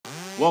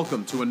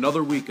Welcome to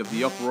another week of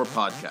the Uproar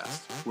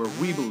Podcast, where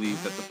we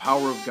believe that the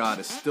power of God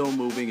is still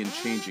moving and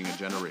changing a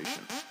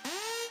generation.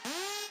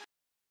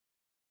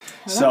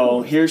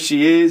 So here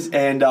she is,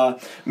 and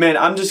man,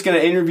 I'm just going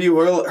to interview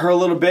her a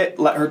little bit,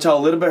 let her tell a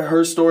little bit of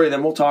her story,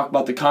 then we'll talk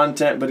about the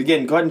content. But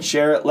again, go ahead and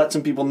share it, let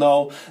some people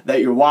know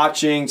that you're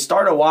watching,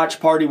 start a watch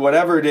party,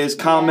 whatever it is,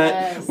 comment.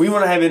 Yes. We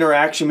want to have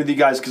interaction with you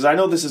guys, because I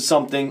know this is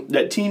something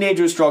that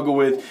teenagers struggle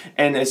with,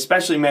 and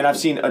especially, man, I've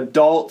seen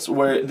adults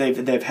where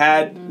they've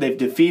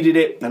defeated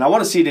it, and I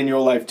want to see it in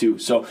your life too.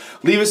 So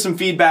leave us some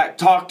feedback,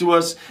 talk to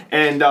us,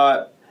 and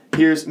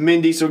here's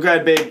Mindy. So go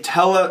ahead, babe.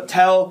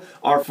 Tell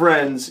our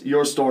friends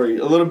your story.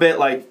 A little bit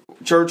like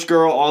church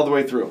girl all the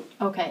way through.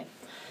 Okay.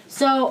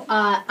 So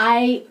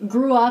I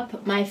grew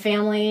up, my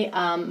family,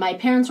 my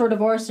parents were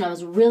divorced when I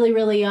was really,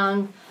 really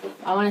young.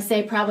 I want to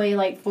say probably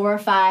like 4 or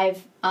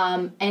 5.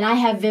 And I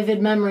have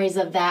vivid memories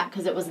of that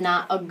because it was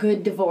not a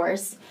good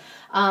divorce.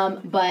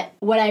 But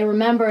what I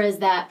remember is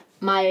that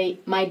my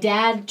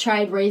dad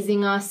tried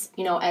raising us,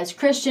 as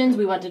Christians.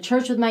 We went to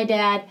church with my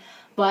dad.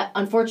 But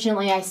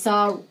unfortunately, I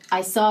saw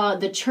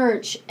the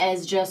church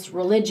as just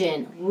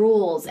religion,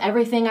 rules,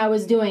 everything I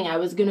was doing, I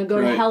was going to go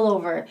to hell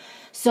over.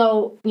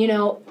 So,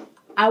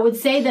 I would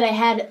say that I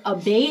had a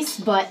base,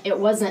 but it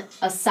wasn't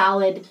a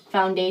solid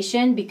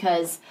foundation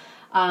because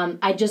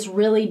I just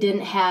really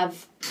didn't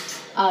have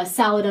a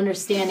solid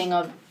understanding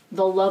of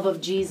the love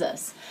of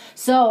Jesus.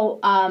 So,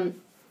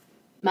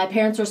 my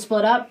parents were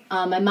split up.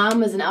 My mom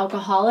was an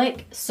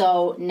alcoholic,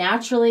 so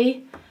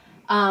naturally...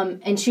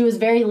 and she was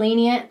very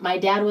lenient. My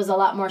dad was a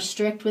lot more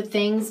strict with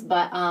things,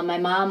 but my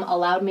mom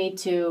allowed me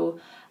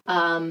to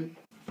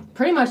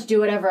pretty much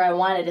do whatever I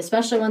wanted,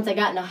 especially once I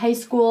got into high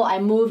school. I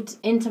moved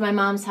into my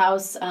mom's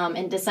house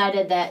and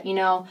decided that,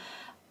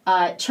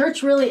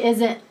 church really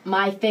isn't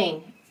my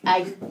thing.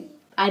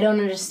 I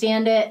don't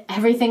understand it.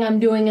 Everything I'm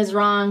doing is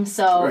wrong,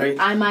 so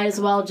I might as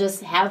well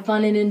just have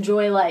fun and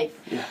enjoy life.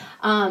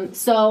 Yeah.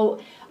 So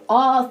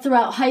all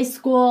throughout high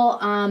school...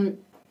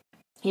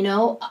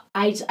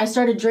 I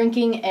started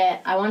drinking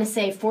at, I want to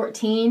say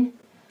 14,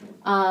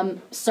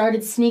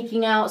 started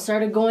sneaking out,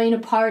 started going to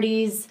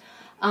parties,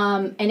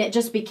 and it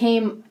just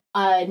became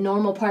a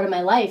normal part of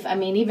my life. I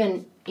mean,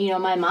 even,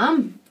 my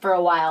mom for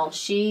a while,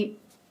 she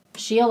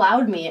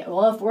allowed me.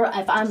 Well,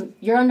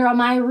 you're under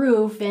my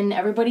roof and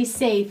everybody's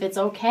safe, it's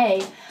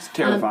okay. It's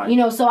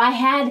terrifying. So I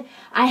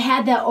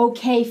had that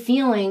okay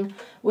feeling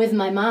with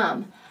my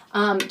mom,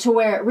 to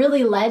where it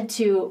really led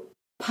to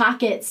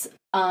pockets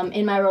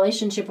in my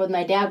relationship with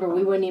my dad where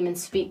we wouldn't even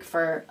speak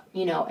for,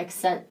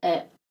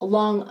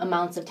 long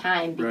amounts of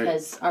time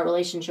because our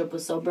relationship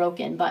was so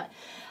broken. But,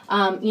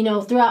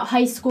 throughout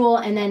high school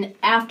and then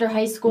after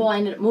high school, I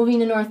ended up moving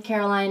to North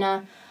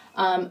Carolina,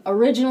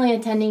 originally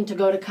intending to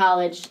go to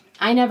college.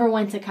 I never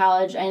went to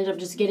college. I ended up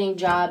just getting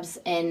jobs,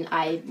 and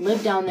I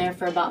lived down there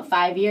for about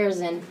 5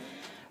 years. And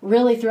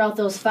really throughout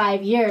those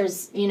 5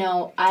 years,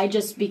 I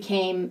just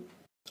became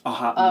a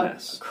hot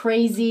mess.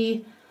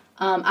 Crazy...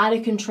 out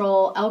of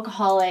control,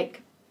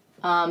 alcoholic,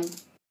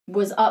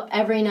 was up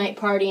every night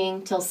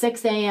partying till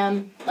 6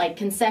 a.m., like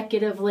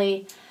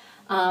consecutively.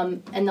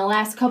 And the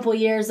last couple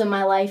years of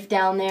my life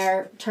down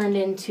there turned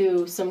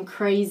into some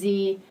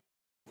crazy,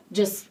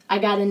 I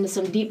got into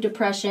some deep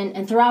depression.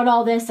 And throughout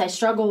all this, I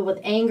struggled with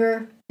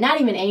anger. Not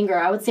even anger,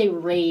 I would say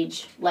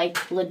rage,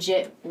 like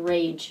legit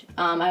rage.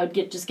 I would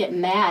get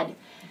mad.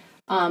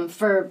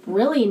 For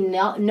really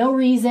no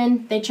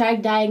reason. They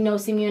tried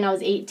diagnosing me when I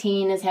was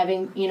 18 as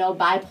having,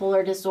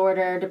 bipolar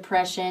disorder,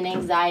 depression,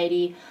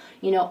 anxiety,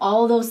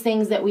 all those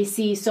things that we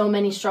see so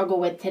many struggle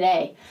with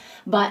today.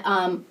 But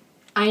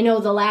I know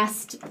the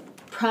last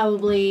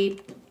probably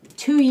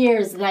 2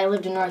 years that I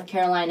lived in North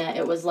Carolina,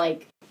 it was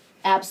like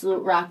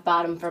absolute rock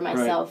bottom for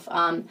myself.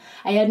 Right.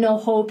 I had no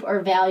hope or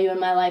value in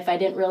my life. I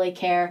didn't really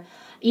care.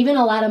 Even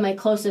a lot of my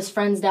closest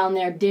friends down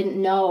there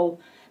didn't know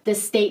the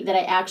state that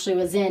I actually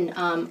was in.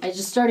 I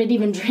just started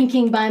even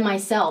drinking by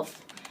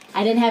myself.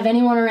 I didn't have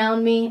anyone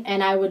around me,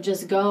 and I would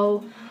just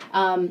go,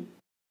 and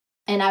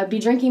I would be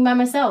drinking by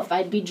myself.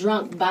 I'd be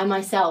drunk by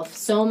myself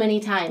so many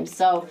times.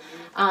 So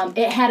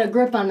it had a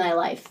grip on my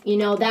life.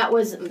 That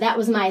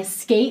was my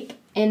escape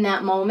in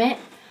that moment.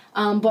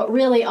 But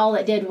really all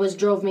it did was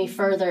drove me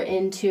further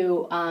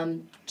into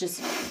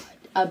just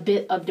a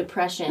bit of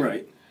depression.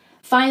 Right.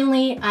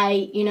 Finally,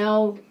 I,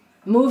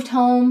 moved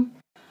home.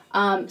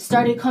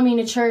 Started coming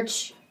to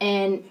church,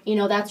 and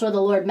that's where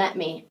the Lord met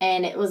me.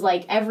 And it was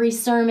like every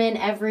sermon,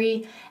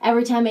 every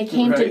time I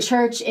came to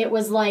church, it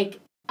was like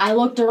I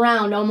looked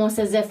around almost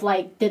as if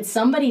like, did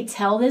somebody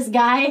tell this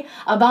guy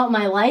about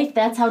my life?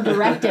 That's how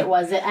direct it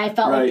was. I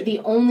felt like the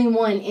only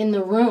one in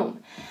the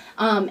room.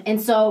 And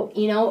so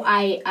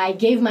I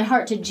gave my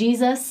heart to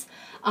Jesus,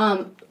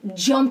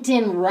 jumped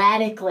in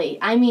radically.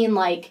 I mean,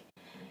 like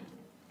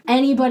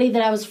anybody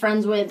that I was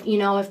friends with,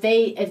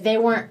 if they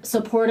weren't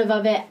supportive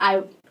of it,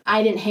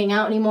 I didn't hang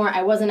out anymore.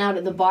 I wasn't out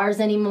at the bars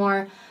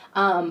anymore.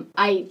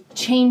 I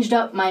changed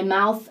up my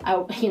mouth,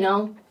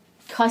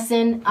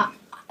 cussing.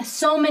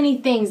 So many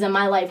things in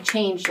my life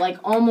changed, like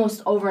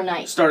almost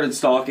overnight. Started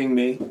stalking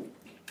me.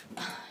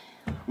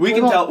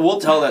 We'll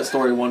tell that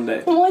story one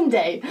day. One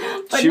day.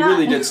 But She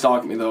really did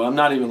stalk me, though. I'm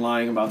not even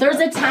lying about There's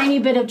that. a tiny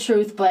bit of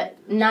truth, but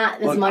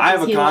not as much I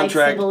have as he likes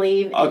to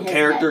believe. a in his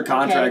character head.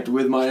 contract Okay.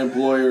 with my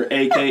employer,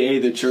 a.k.a.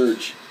 the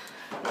church.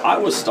 I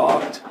was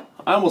stalked.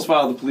 I almost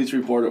filed a police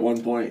report at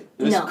one point.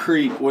 This No.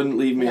 creep wouldn't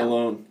leave me No.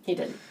 alone. He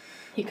didn't.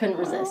 He couldn't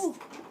resist.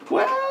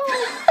 Well.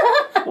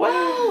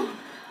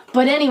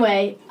 But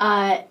anyway,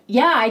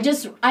 I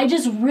just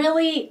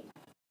really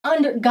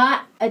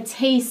got a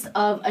taste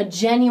of a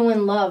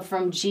genuine love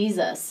from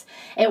Jesus.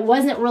 It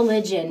wasn't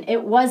religion.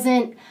 It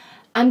wasn't,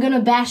 I'm going to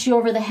bash you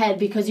over the head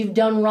because you've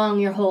done wrong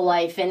your whole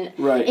life. And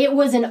Right. It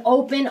was an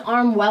open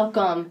arm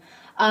welcome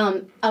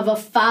of a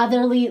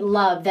fatherly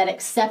love that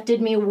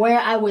accepted me where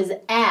I was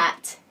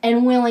at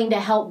and willing to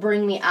help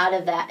bring me out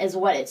of that is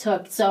what it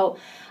took. So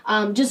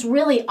just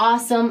really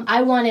awesome.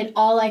 I wanted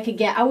all I could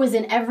get. I was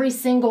in every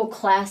single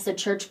class the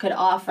church could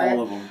offer.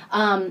 All of them.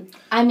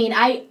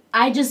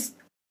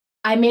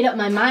 I made up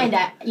my mind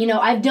that,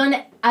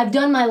 I've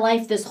done my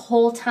life this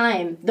whole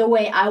time the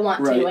way I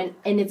want to, Right.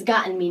 and it's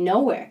gotten me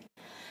nowhere.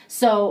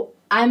 So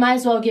I might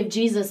as well give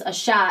Jesus a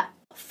shot,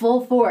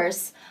 full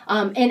force.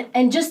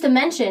 And just to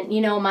mention,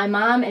 my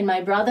mom and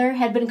my brother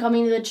had been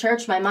coming to the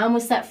church. My mom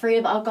was set free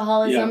of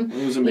alcoholism. Yeah,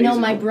 it was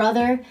amazing. My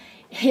brother,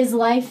 his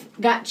life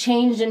got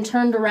changed and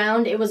turned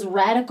around. It was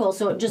radical,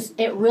 so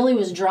it really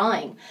was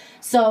drawing.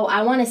 So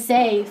I want to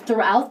say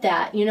throughout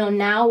that,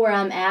 now where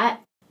I'm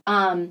at,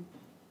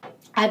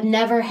 I've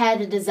never had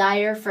a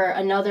desire for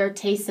another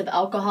taste of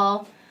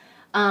alcohol.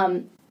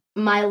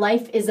 My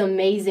life is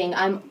amazing.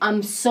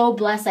 I'm so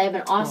blessed. I have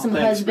an awesome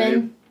thanks,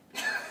 husband. babe.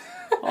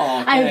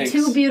 Oh, I have thanks.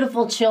 2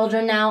 beautiful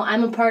children now.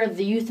 I'm a part of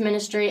the youth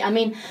ministry. I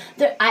mean,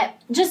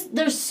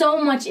 there's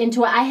so much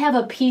into it. I have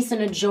a peace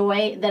and a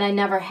joy that I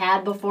never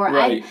had before.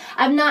 Right.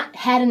 I've not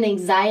had an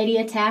anxiety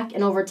attack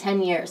in over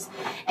 10 years.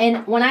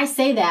 And when I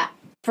say that,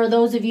 for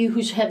those of you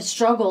who have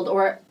struggled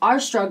or are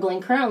struggling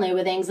currently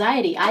with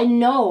anxiety, I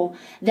know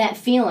that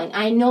feeling.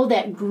 I know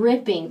that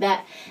gripping,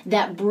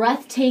 that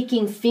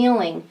breathtaking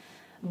feeling.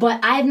 But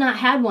I've not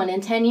had one in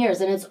 10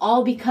 years, and it's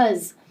all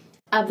because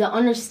of the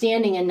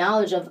understanding and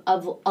knowledge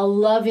of a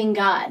loving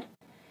God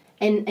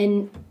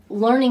and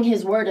learning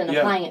His Word and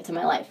applying it to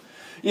my life.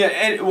 Yeah,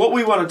 and what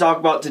we want to talk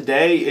about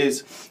today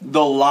is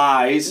the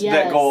lies that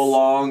Yes. go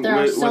along There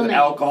are with, so with many.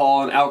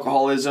 alcohol and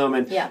alcoholism.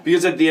 And Yeah.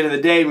 because at the end of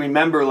the day,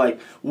 remember,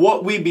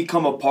 what we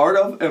become a part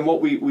of and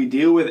what we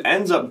deal with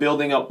ends up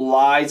building up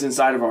lies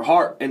inside of our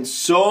heart. And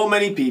so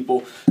many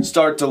people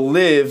start to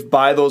live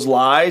by those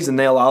lies, and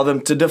they allow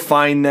them to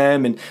define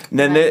them. And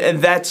then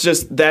and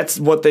that's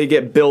what they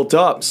get built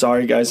up.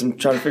 Sorry, guys, I'm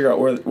trying to figure out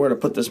where to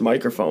put this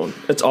microphone.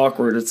 It's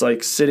awkward. It's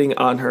like sitting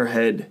on her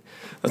head.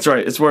 That's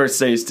right. It's where it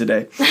stays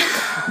today.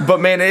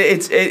 But man,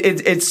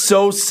 it's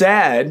so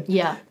sad.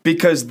 Yeah.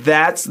 Because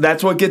that's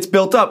what gets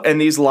built up, and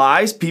these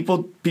lies,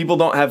 people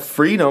don't have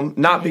freedom,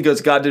 not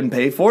because God didn't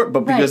pay for it,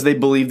 but because they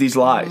believe these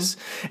lies.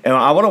 And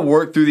I want to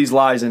work through these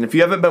lies. And if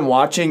you haven't been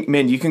watching,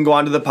 man, you can go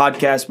onto the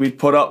podcast. We've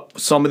put up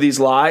some of these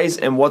lies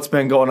and what's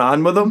been going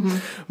on with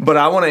them. But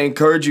I want to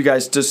encourage you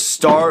guys to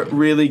start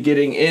really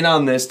getting in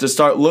on this, to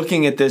start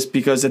looking at this,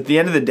 because at the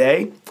end of the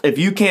day, if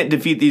you can't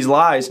defeat these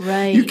lies,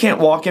 you can't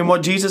walk in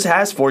what Jesus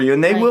has for you.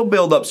 And they will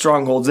build up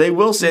strongholds. They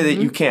will say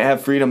that you can't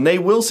have freedom. They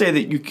will say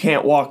that you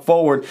can't walk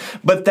forward.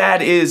 But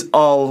that is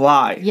a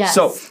lie. Yes.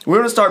 So we're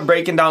going to start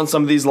breaking down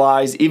some of these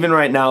lies even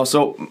right now.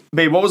 So,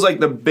 babe, what was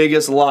the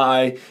biggest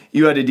lie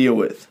you had to deal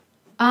with?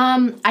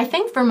 I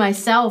think for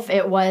myself,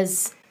 it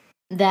was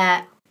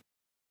that,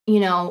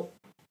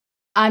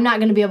 I'm not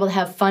going to be able to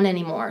have fun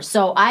anymore.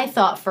 So I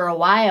thought for a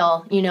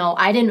while,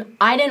 I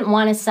didn't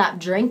want to stop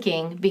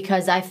drinking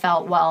because I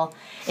felt, well,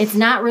 it's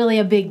not really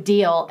a big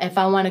deal if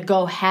I want to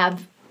go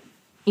have,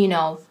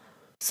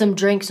 some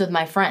drinks with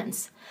my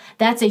friends.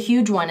 That's a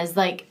huge one. Is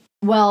like,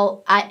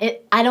 well, I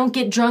don't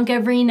get drunk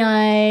every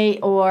night,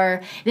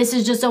 or this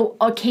is just an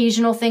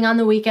occasional thing on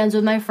the weekends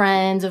with my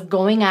friends of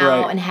going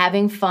out and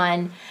having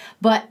fun.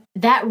 But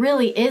that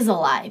really is a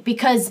lie,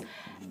 because,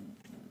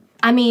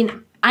 I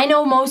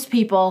know most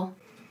people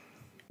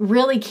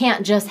really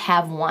can't just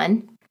have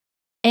one.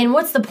 And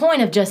what's the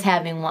point of just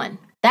having one?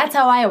 That's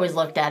how I always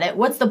looked at it.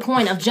 What's the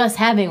point of just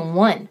having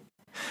one?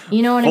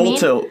 You know what I mean?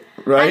 Full tilt,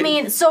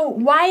 right? So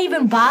why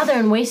even bother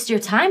and waste your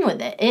time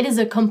with it? It is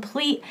a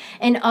complete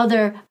and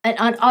utter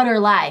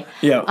lie.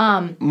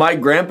 Yeah. My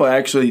grandpa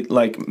actually,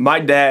 my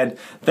dad,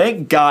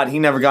 thank God he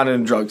never got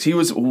into drugs. He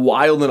was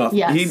wild enough.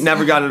 Yes. He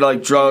never got into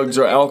drugs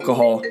or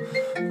alcohol.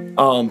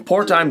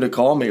 Poor time to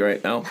call me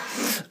right now.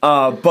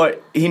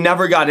 But he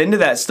never got into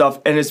that stuff,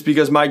 and it's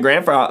because my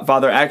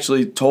grandfather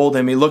actually told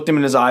him, he looked him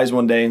in his eyes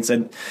one day and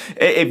said,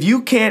 if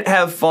you can't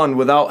have fun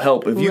without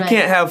help, if you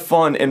can't have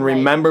fun and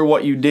remember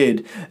what you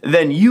did,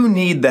 then you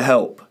need the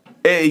help.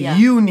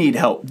 You need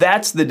help.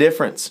 That's the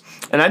difference.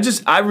 And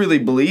I really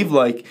believe,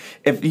 like,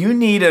 if you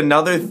need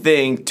another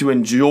thing to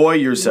enjoy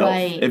yourself,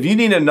 if you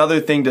need another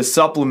thing to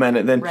supplement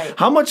it, then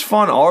how much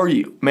fun are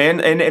you, man?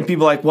 And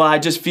people are like, well, I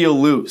just feel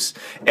loose.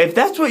 If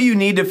that's what you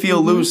need to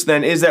feel loose,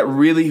 then is that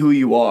really who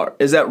you are?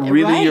 Is that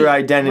really your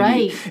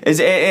identity?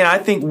 And I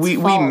think we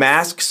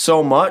mask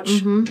so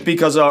much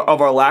because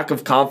of our lack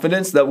of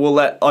confidence that we'll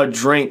let a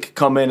drink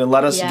come in and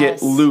let us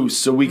get loose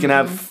so we can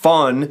have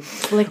fun.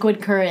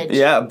 Liquid courage.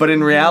 Yeah, but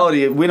in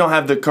reality, we don't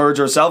have the courage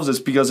ourselves. It's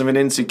because of an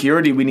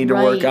insecurity we need to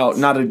work out,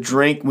 not a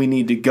drink we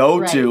need to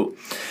go to.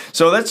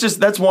 So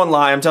that's one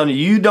lie. I'm telling you,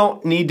 you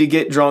don't need to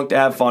get drunk to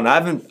have fun. I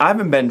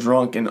haven't been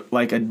drunk in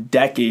like a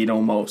decade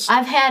almost.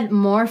 I've had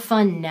more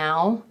fun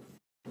now,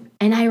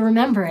 and I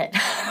remember it.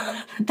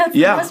 That's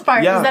the best part,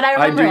 is that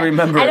I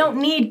remember it. I don't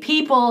need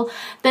people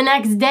the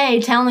next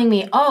day telling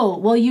me, oh,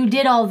 well, you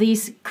did all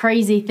these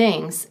crazy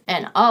things,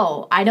 and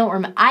I don't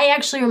remember. I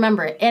actually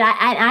remember it, and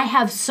I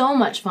have so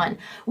much fun.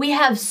 We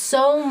have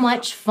so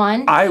much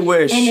fun. I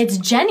wish. And it's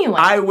genuine.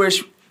 I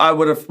wish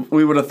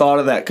we would have thought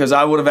of that, because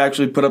I would have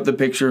actually put up the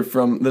picture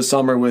from the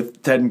summer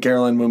with Ted and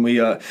Carolyn when we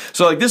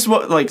so like this is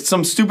what, like,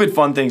 some stupid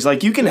fun things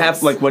like you can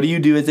have, like, what do you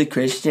do as a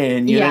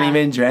Christian? You don't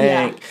even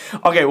drink.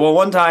 Okay, well,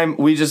 one time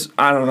we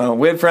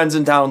had friends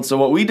in town, so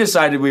what we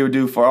decided we would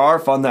do for our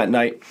fun that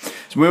night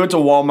is we went to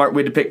Walmart.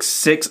 We had to pick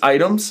 6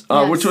 items,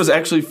 which was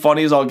actually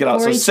funny as all get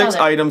out. So 6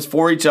 items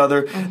for each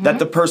other that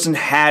the person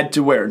had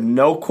to wear,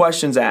 no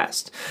questions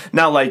asked.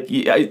 Now, like,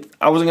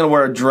 I wasn't gonna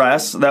wear a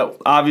dress. That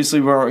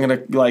obviously we weren't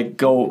gonna like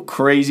go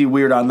crazy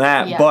weird on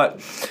that, but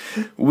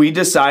we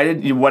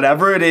decided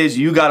whatever it is,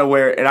 you gotta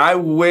wear it. And I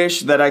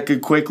wish that I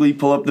could quickly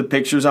pull up the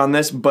pictures on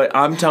this, but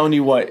I'm telling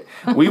you what,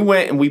 we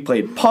went and we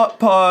played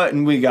putt-putt,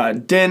 and we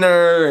got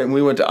dinner, and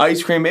we went to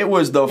ice cream. It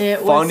was the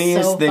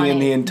funniest thing in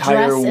the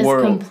entire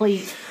world.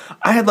 Complete.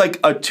 I had like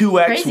a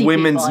 2X Crazy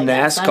women's people,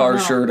 NASCAR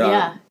shirt on.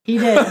 Yeah, he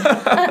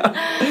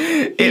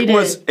did.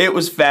 It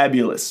was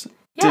fabulous.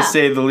 To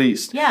say the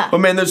least. Yeah. But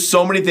man, there's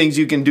so many things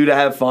you can do to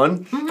have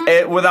fun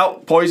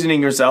without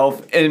poisoning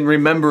yourself, and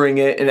remembering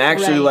it, and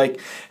actually like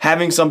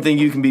having something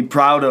you can be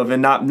proud of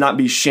and not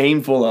be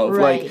shameful of.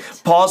 Like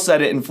Paul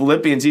said it in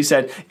Philippians. He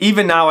said,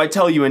 even now I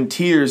tell you in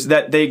tears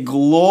that they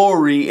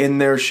glory in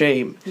their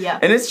shame. Yeah.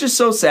 And it's just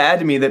so sad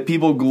to me that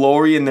people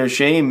glory in their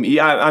shame.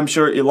 I'm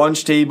sure at your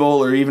lunch table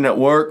or even at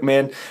work,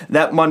 man,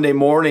 that Monday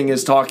morning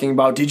is talking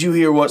about, did you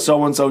hear what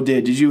so-and-so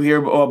did? Did you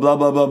hear blah, blah,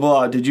 blah,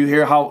 blah? Did you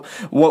hear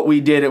what we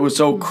did? It was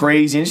so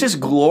crazy. And it's just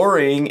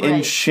glorying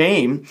in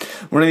shame,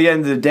 when at the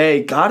end of the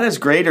day, God is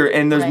greater,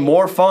 and there's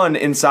more fun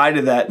inside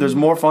of that. There's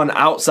more fun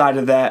outside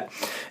of that.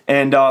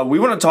 And we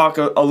want to talk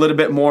a little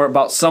bit more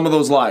about some of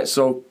those lies.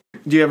 So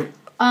do you have...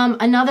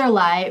 Another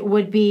lie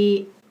would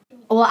be,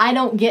 well, I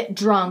don't get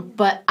drunk,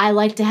 but I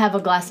like to have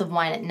a glass of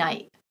wine at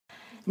night.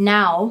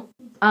 Now,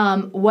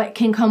 what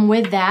can come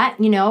with that?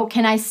 You know,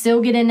 can I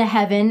still get into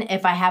heaven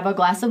if I have a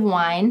glass of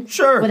wine?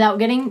 Sure. Without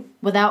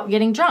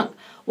getting drunk?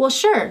 Well,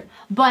 sure.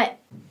 But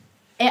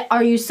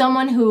are you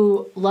someone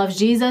who loves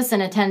Jesus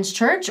and attends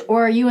church,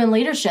 or are you in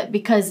leadership?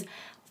 Because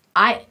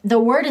the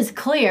word is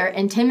clear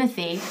in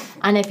Timothy,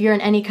 and if you're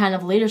in any kind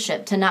of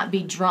leadership, to not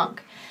be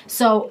drunk.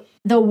 So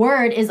the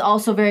word is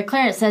also very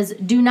clear. It says,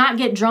 do not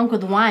get drunk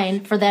with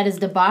wine, for that is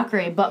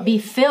debauchery, but be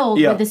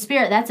filled with the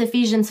Spirit. That's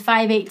Ephesians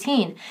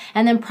 5:18.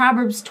 And then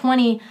Proverbs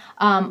 20,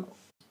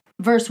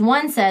 verse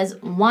 1 says,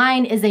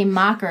 wine is a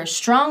mocker,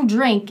 strong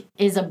drink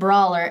is a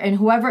brawler, and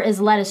whoever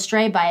is led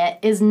astray by it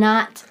is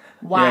not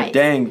wise. Yeah,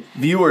 dang.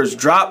 Viewers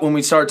drop when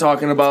we start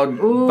talking about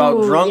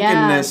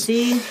drunkenness.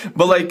 Yeah, see?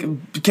 But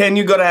like, can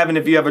you go to heaven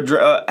if you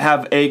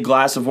have a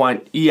glass of wine?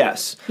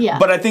 Yes. Yeah.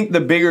 But I think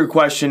the bigger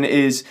question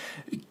is,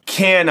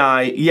 can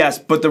I? Yes,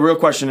 but the real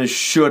question is,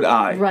 should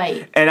I?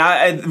 Right. And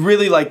I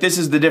really, like, this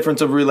is the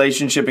difference of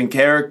relationship and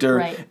character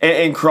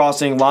and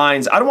crossing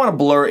lines. I don't want to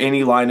blur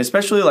any line,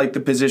 especially like the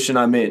position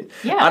I'm in.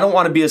 Yeah. I don't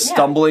want to be a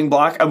stumbling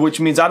block,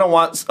 which means I don't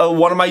want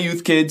one of my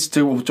youth kids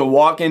to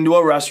walk into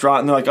a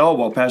restaurant and they're like, oh,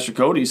 well, Pastor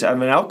Cody's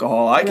having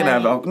alcohol. I can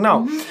have alcohol.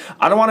 No,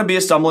 I don't want to be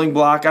a stumbling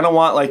block. I don't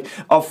want like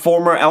a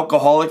former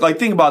alcoholic. Like,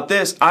 think about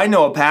this. I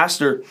know a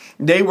pastor,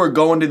 they were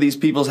going to these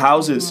people's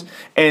houses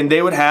and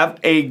they would have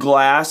a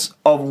glass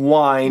of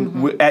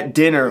wine at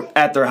dinner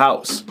at their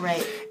house.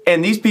 Right.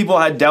 And these people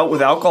had dealt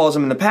with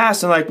alcoholism in the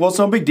past, and like, well, it's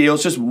no big deal.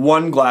 It's just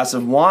one glass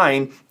of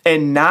wine.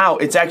 And now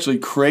it's actually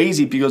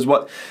crazy, because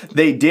what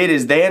they did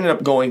is they ended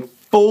up going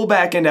full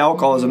back into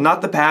alcoholism,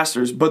 not the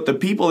pastors, but the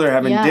people they're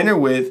having dinner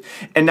with.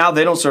 And now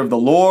they don't serve the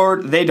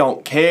Lord. They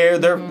don't care.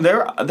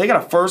 They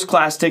got a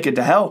first-class ticket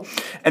to hell.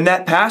 And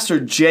that pastor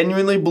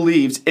genuinely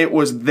believes it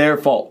was their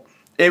fault.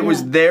 It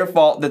was their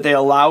fault that they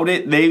allowed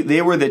it.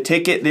 They were the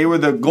ticket. They were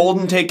the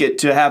golden ticket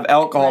to have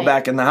alcohol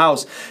back in the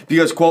house,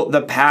 because, quote,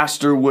 the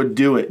pastor would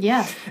do it.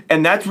 Yeah.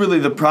 And that's really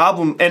the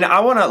problem. And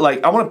I want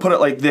to put it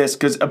like this,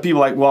 because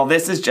people are like, well,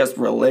 this is just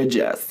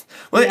religious.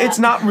 Well, it's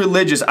not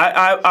religious.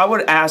 I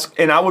would ask,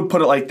 and I would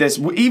put it like this,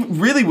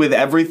 really with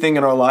everything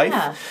in our life.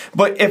 Yeah.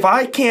 But if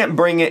I can't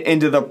bring it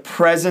into the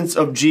presence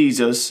of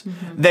Jesus,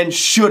 then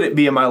should it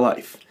be in my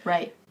life?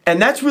 Right. And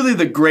that's really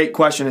the great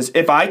question is,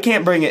 if I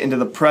can't bring it into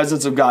the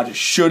presence of God,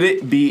 should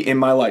it be in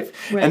my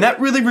life? Right. And that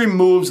really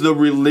removes the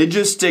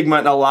religious stigma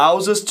and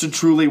allows us to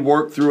truly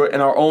work through it in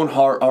our own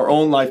heart, our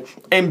own life,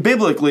 and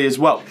biblically as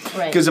well.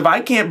 Because if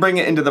I can't bring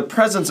it into the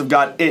presence of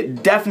God,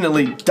 it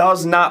definitely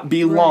does not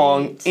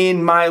belong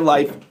in my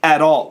life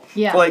at all.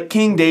 Yeah. Like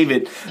King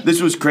David,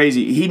 this was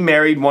crazy. He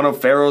married one of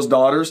Pharaoh's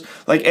daughters.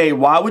 Like, hey,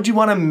 why would you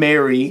want to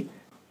marry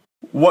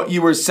what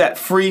you were set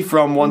free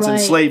from once in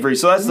slavery?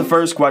 So that's the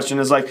first question,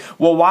 is like,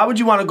 well, why would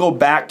you want to go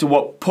back to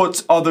what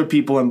puts other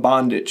people in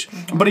bondage?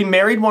 But he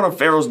married one of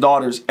Pharaoh's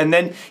daughters, and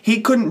then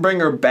he couldn't bring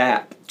her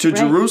back to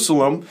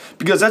Jerusalem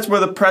because that's where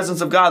the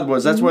presence of God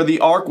was. That's where the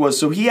ark was.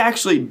 So he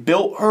actually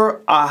built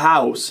her a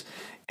house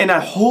in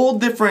a whole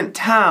different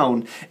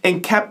town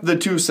and kept the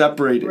two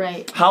separated.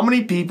 Right. How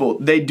many people,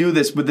 they do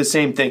this with the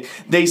same thing?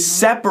 They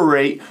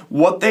separate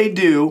what they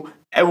do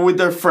and with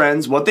their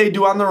friends, what they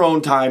do on their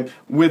own time,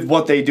 with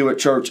what they do at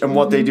church and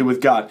what they do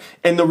with God.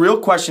 And the real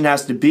question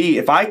has to be,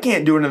 if I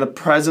can't do it in the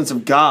presence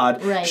of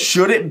God,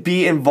 should it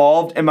be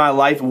involved in my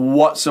life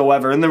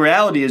whatsoever? And the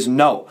reality is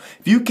no.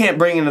 If you can't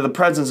bring it into the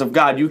presence of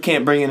God, you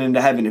can't bring it into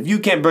heaven. If you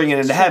can't bring it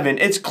into heaven,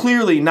 it's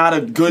clearly not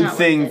a good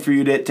thing for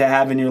you to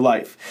have in your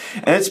life.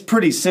 And it's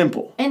pretty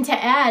simple. And to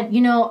add,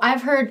 you know,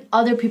 I've heard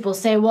other people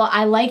say, well,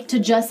 I like to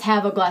just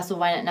have a glass of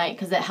wine at night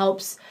because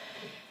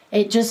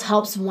it just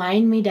helps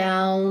wind me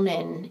down,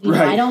 and you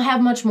know, I don't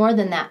have much more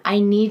than that. I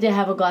need to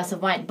have a glass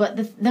of wine. But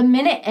the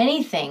minute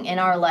anything in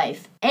our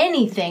life,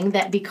 anything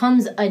that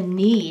becomes a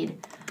need,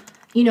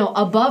 you know,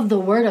 above the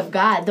Word of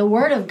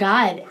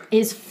God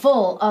is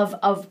full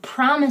of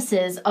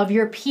promises of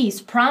your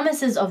peace,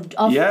 promises of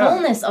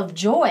fullness of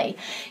joy.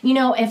 You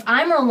know, if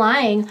I'm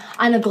relying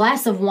on a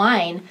glass of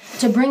wine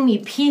to bring me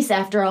peace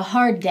after a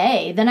hard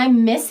day, then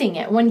I'm missing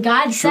it. When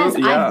God says,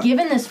 I've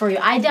given this for you,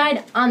 I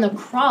died on the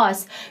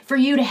cross for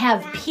you to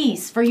have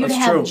peace, for you to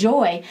have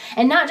joy,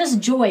 and not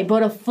just joy,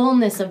 but a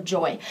fullness of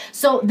joy.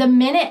 So the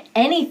minute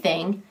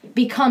anything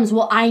becomes,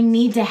 well, I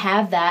need to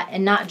have that,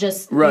 and not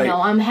just, you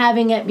know, I'm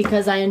having it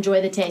because I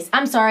enjoy the taste.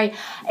 I'm sorry.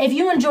 If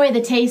you enjoy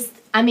the taste,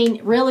 I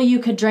mean, really, you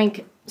could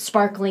drink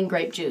sparkling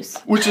grape juice,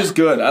 which is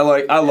good. I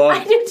love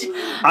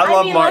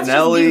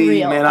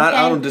Martinelli. Man,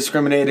 I don't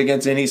discriminate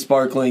against any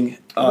sparkling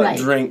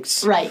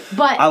drinks. Right.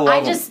 But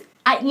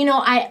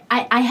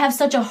I have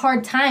such a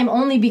hard time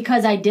only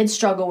because I did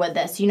struggle with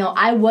this. You know,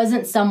 I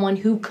wasn't someone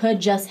who could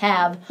just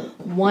have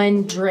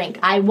one drink.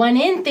 I went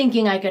in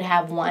thinking I could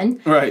have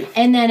one. Right.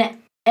 And then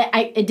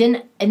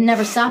it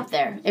never stopped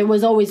there. It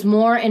was always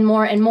more and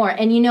more and more.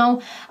 And you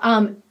know,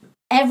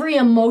 every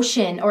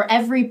emotion or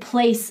every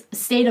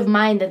state of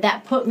mind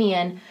that put me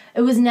in,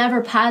 it was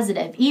never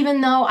positive.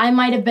 Even though I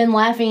might have been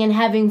laughing and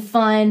having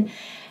fun,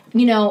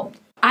 you know,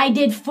 I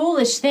did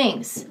foolish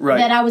things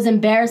that I was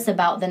embarrassed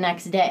about the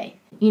next day.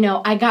 You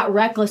know, I got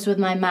reckless with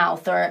my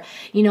mouth, or,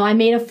 you know, I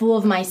made a fool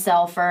of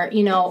myself, or,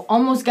 you know,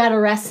 almost got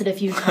arrested a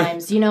few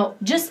times. You know,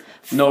 just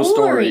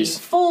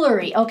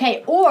foolery,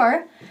 okay?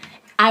 Or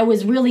I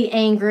was really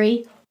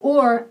angry,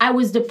 or I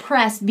was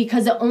depressed,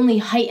 because it only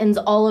heightens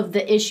all of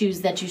the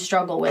issues that you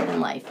struggle with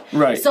in life.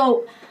 Right.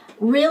 So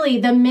really,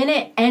 the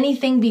minute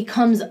anything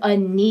becomes a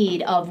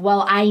need of,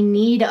 well, I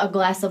need a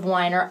glass of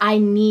wine, or I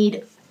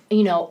need,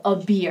 you know, a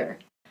beer,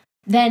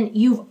 then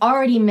you've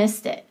already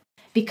missed it.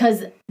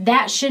 Because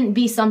that shouldn't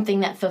be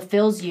something that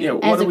fulfills you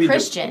as a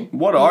Christian.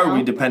 What are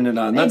we dependent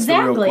on? That's the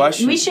real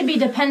question. We should be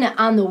dependent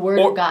on the Word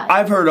of God.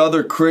 I've heard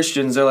other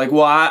Christians, they're like,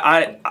 well,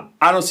 I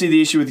don't see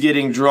the issue with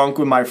getting drunk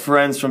with my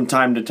friends from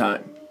time to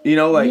time. You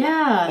know, like,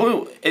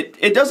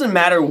 it doesn't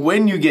matter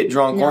when you get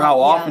drunk or how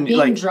often.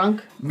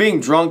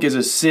 Being drunk is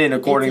a sin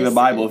according to the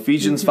Bible.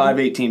 Ephesians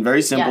 5:18,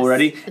 very simple.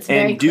 Ready?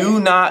 And do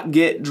not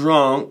get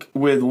drunk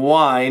with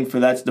wine, for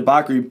that's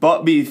debauchery,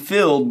 but be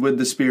filled with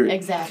the Spirit.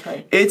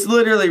 Exactly. It's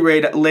literally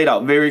laid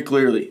out very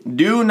clearly.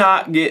 Do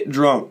not get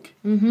drunk.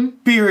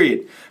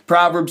 Period.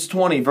 Proverbs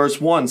 20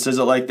 verse 1 says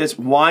it like this: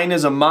 wine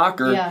is a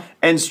mocker,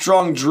 and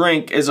strong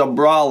drink is a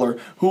brawler.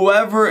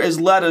 Whoever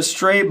is led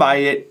astray by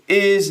it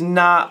is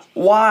not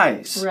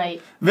wise. Right.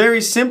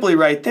 Very simply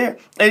right there.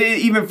 And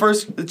even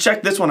first,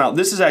 check this one out.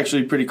 This is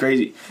actually pretty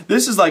crazy.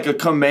 This is like a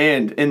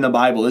command in the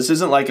Bible. This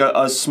isn't like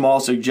a small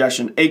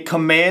suggestion. A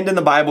command in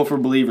the Bible for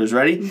believers.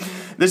 Ready?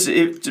 This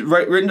is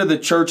written to the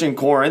church in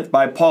Corinth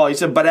by Paul. He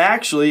said, but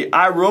actually,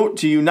 I wrote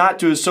to you not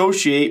to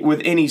associate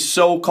with any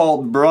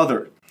so-called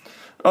brother.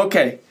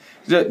 Okay.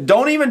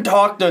 Don't even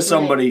talk to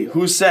somebody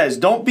who says,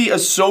 don't be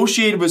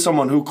associated with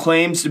someone who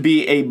claims to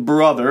be a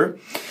brother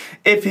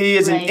if he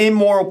is an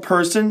immoral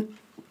person,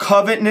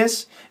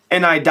 covetousness,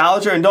 an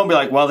idolater. And don't be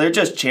like, well, they're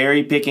just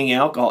cherry picking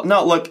alcohol.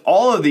 No, look,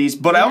 all of these,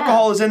 but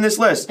alcohol is in this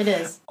list. It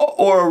is.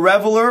 Or a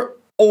reveler,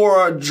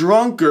 or a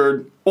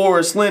drunkard, or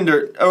a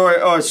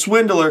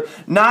swindler,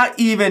 not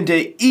even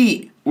to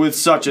eat with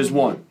such as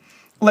one.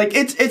 Like,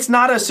 it's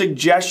not a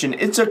suggestion,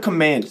 it's a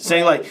command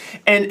saying like,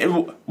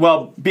 and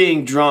well,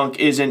 being drunk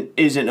isn't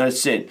a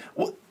sin.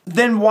 Well,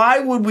 then why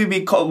would we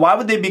be called? Why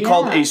would they be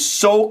called a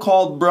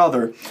so-called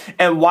brother?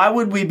 And why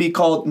would we be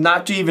called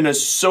not to even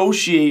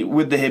associate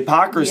with the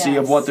hypocrisy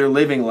of what they're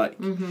living like?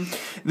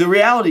 The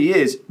reality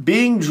is,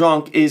 being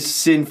drunk is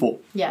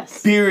sinful.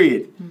 Yes.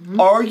 Period.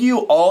 Argue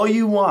all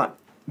you want.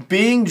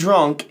 Being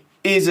drunk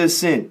is a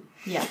sin.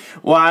 Yeah.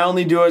 Well, I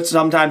only do it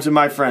sometimes with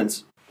my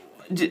friends.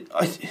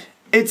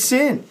 It's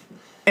sin.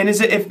 And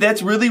if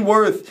that's really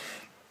worth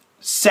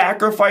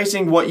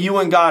sacrificing what you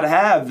and God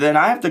have, then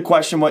I have to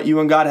question what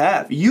you and God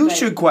have. You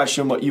should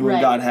question what you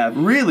and God have,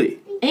 really.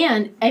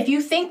 And if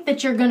you think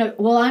that you're going to,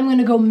 I'm going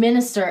to go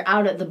minister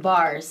out at the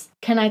bars,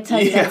 can I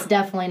tell you that's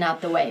definitely not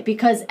the way?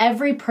 Because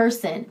every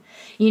person,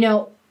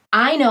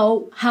 I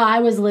know how I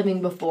was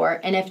living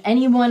before, and if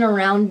anyone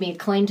around me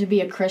claimed to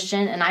be a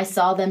Christian and I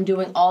saw them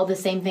doing all the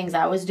same things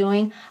I was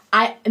doing,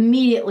 I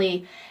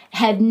immediately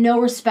had no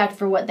respect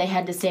for what they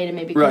had to say to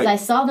me because I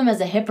saw them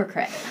as a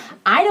hypocrite.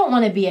 I don't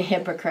want to be a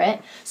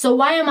hypocrite, so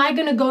why am I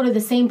going to go to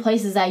the same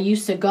places I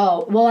used to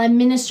go while I'm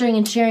ministering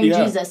and sharing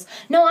Jesus?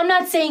 No, I'm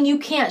not saying you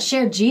can't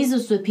share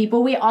Jesus with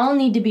people. We all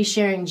need to be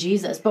sharing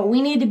Jesus, but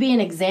we need to be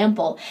an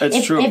example.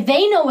 That's true. If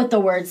they know what the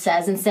Word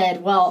says and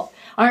said,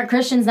 aren't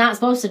Christians not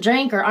supposed to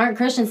drink, or aren't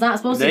Christians not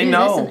supposed to do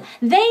this? And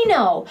they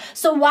know.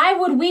 So why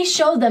would we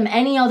show them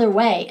any other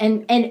way?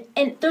 And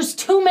there's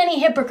too many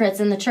hypocrites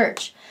in the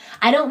church.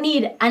 I don't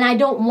need, and I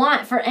don't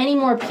want for any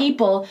more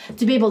people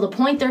to be able to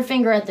point their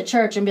finger at the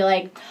church and be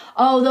like,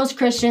 oh, those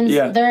Christians,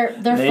 they're full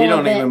of it. They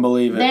don't even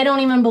believe it. They don't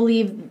even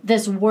believe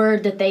this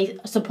word that they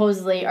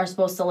supposedly are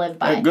supposed to live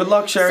by. Good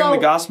luck sharing the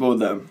gospel with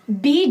them.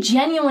 Be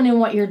genuine in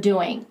what you're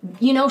doing.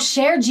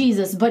 Share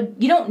Jesus,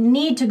 but you don't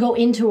need to go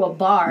into a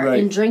bar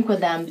and drink with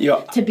them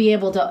to be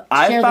able to share the gospel.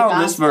 I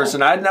found this verse,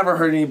 and I'd never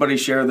heard anybody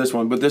share this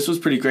one, but this was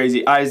pretty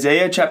crazy.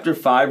 Isaiah chapter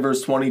 5,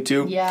 verse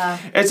 22. Yeah.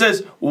 It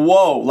says,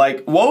 woe.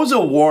 Woe's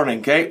a warning,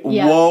 okay?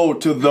 Yeah. Woe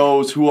to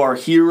those who are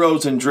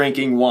heroes in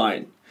drinking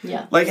wine.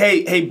 Yeah.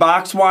 Hey,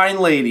 box wine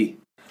lady.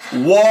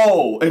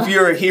 Whoa, if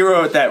you're a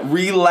hero at that,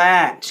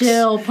 relax.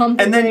 Chill, pump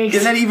the brakes.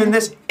 And then even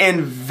this,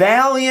 and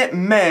valiant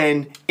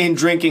men in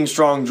drinking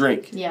strong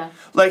drink. Yeah.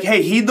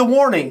 Hey, heed the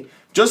warning.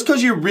 Just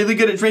because you're really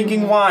good at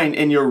drinking wine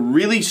and you're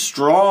really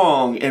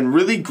strong and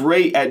really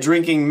great at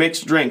drinking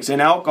mixed drinks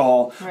and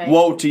alcohol,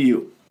 woe to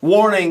you.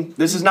 Warning,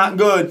 this is not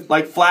good.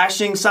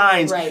 Flashing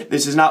signs. Right.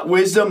 This is not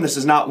wisdom. This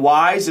is not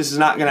wise. This is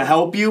not going to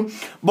help you.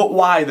 But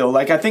why, though?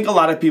 I think a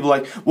lot of people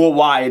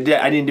why? I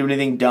didn't do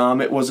anything dumb.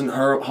 It wasn't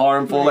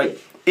harmful. Right.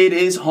 It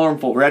is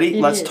harmful. Ready?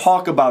 Let's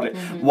talk about it.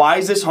 Why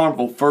is this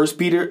harmful? 1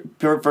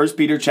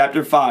 Peter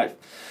chapter 5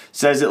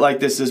 says it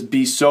like this. Says,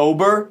 be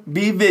sober,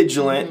 be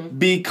vigilant,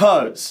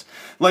 because.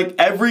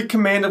 Every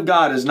command of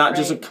God is not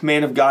just a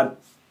command of God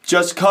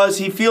just because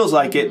he feels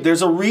like it.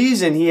 There's a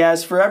reason he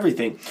has for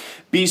everything.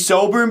 Be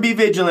sober and be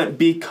vigilant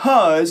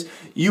because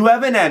you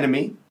have an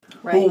enemy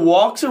who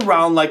walks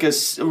around like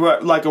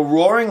a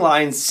roaring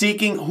lion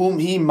seeking whom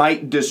he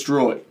might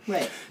destroy.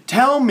 Right.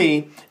 Tell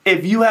me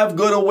if you have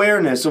good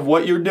awareness of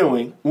what you're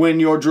doing when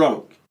you're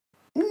drunk.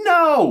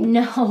 No.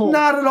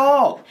 Not at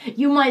all.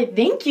 You might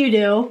think you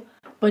do,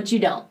 but you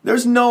don't.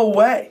 There's no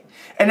way.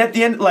 And at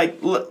the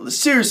end,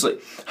 seriously,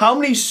 how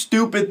many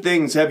stupid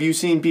things have you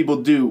seen people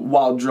do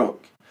while drunk?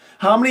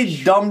 How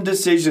many dumb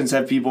decisions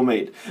have people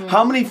made?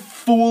 How many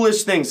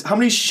foolish things, how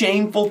many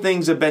shameful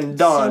things have been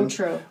done?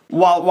 So true.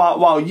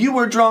 While you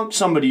were drunk,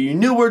 somebody you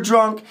knew were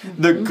drunk,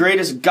 the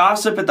greatest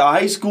gossip at the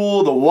high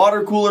school, the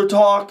water cooler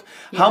talk.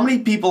 How many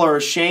people are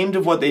ashamed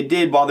of what they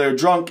did while they're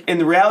drunk?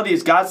 And the reality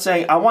is God's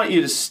saying, I want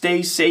you to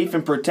stay safe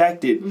and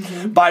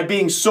protected by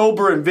being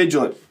sober and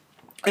vigilant.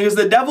 Because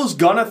the devil's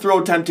gonna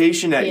throw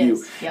temptation at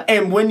you. Yep.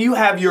 And when you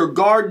have your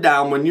guard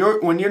down, when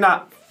you're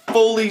not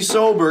fully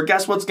sober,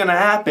 guess what's going to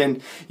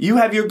happen? You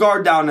have your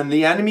guard down, and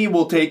the enemy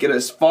will take it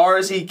as far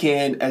as he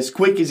can, as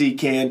quick as he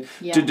can,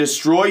 to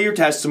destroy your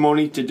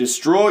testimony, to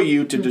destroy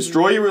you, to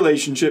destroy your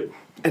relationship,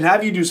 and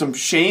have you do some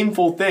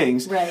shameful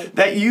things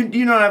that you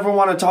don't ever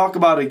want to talk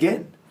about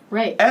again.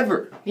 Right.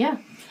 Ever. Yeah.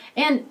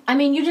 And,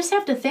 you just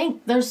have to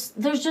think, there's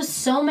just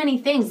so many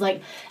things.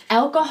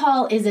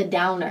 Alcohol is a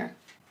downer,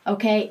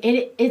 okay?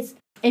 It's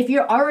if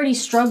you're already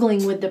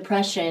struggling with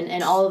depression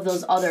and all of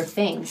those other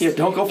things,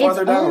 don't go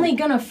farther down. It's only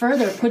going to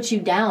further put you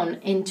down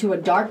into a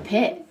dark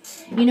pit.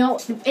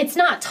 It's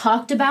not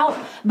talked about,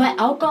 but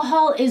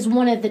alcohol is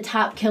one of the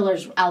top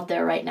killers out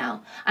there right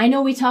now. I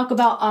know we talk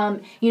about,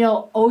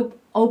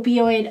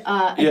 opioid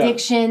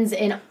addictions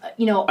and,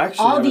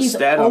 all these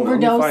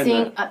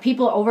overdosing,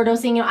 people are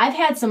overdosing. I've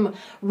had some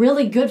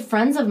really good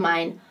friends of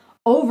mine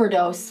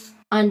overdose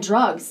on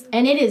drugs,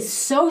 and it is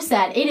so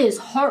sad. It is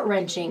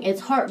heart-wrenching.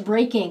 It's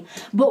heartbreaking.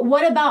 But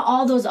what about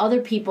all those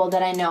other people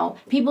that I know,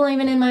 people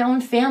even in my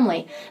own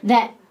family,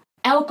 that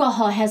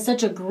alcohol has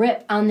such a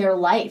grip on their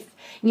life?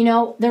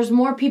 There's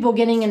more people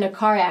getting into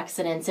car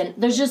accidents, and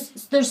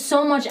there's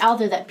so much out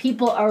there that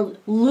people are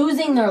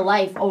losing their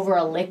life over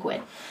a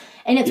liquid.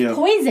 And it's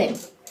poison.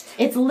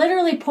 It's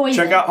literally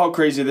poison. Check out how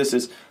crazy this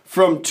is.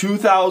 From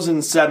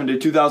 2007 to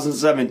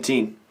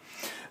 2017,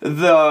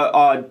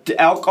 The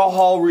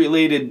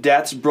alcohol-related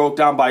deaths broke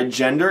down by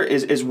gender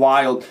is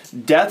wild.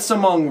 Deaths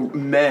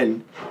among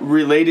men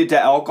related to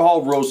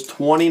alcohol rose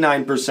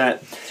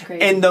 29%.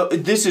 And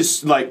this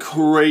is like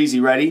crazy.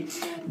 Ready?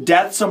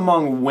 Deaths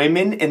among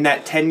women in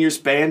that 10-year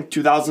span,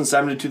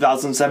 2007 to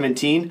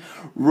 2017,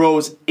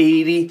 rose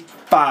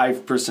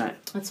 85%.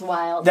 That's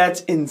wild.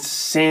 That's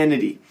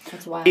insanity.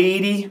 That's wild.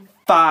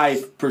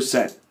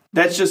 85%.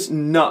 That's just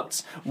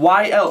nuts.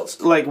 Why else?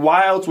 Like,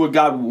 why else would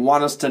God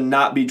want us to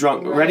not be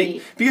drunk? Right.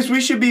 Ready? Because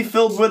we should be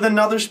filled with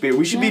another spirit.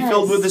 We should be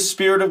filled with the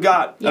Spirit of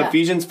God. Yeah.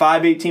 Ephesians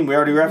 5:18, we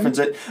already referenced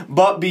it.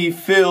 But be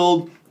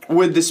filled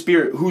with the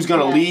Spirit, who's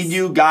going to lead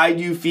you, guide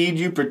you, feed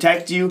you,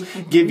 protect you,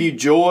 give you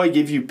joy,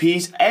 give you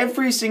peace.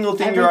 Every single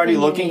thing you're already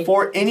looking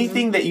for,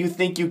 anything that you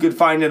think you could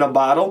find in a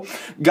bottle,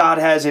 God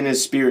has in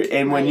His Spirit.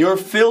 And when you're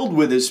filled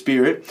with His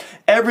Spirit,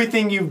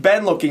 everything you've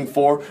been looking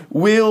for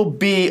will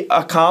be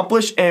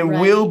accomplished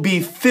and will be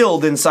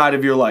filled inside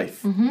of your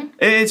life.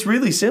 It's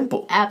really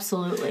simple.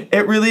 Absolutely.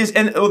 It really is.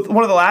 And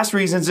one of the last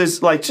reasons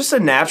is like just a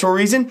natural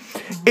reason.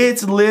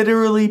 It's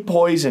literally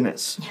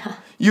poisonous. Yeah.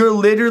 You're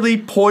literally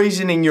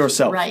poisoning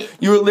yourself. Right.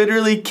 You're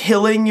literally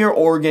killing your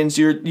organs.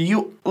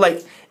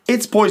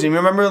 It's poison.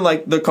 Remember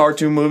like the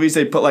cartoon movies,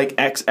 they put like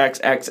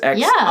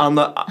XXXX on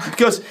the,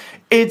 because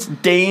it's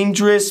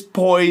dangerous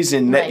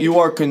poison that you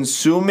are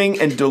consuming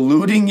and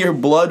diluting your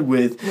blood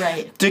with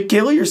to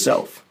kill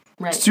yourself.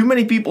 Right. Too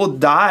many people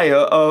die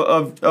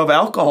of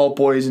alcohol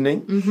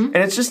poisoning, and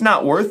it's just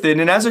not worth it.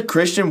 And as a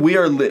Christian, we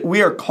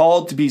are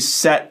called to be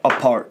set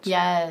apart.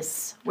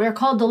 Yes. We're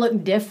called to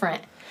look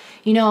different.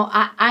 You know,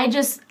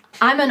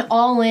 I'm an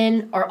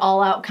all-in or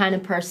all-out kind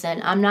of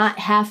person. I'm not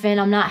half in,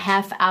 I'm not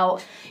half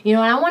out. You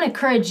know, and I want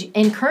to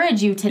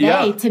encourage you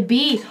today to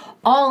be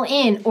all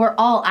in or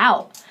all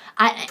out.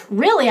 I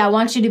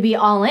want you to be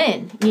all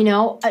in, you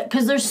know,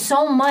 because there's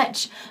so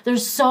much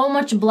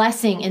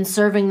blessing in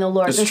serving the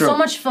Lord. There's so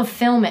much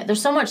fulfillment.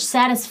 There's so much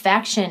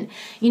satisfaction.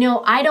 You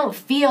know, I don't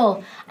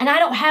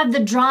have the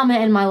drama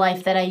in my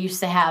life that I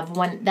used to have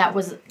when that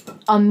was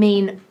a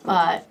main,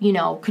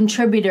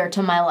 contributor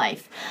to my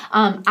life.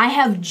 I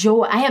have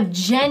joy. I have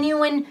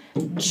genuine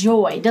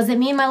joy. Does it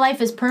mean my life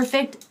is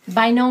perfect?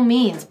 By no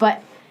means,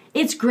 but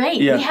it's great.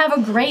 We have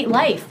a great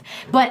life.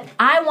 But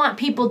I want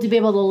people to be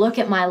able to look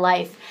at my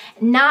life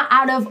not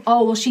out of,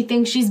 oh, well, she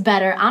thinks she's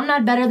better. I'm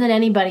not better than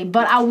anybody,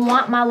 but I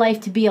want my life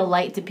to be a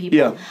light to people.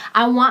 Yeah.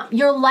 I want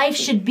your life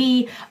should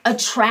be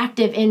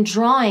attractive and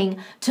drawing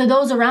to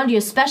those around you,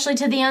 especially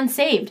to the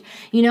unsaved.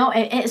 You know,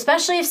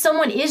 especially if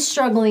someone is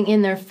struggling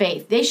in their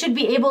faith. They should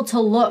be able to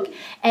look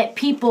at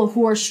people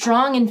who are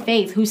strong in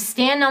faith, who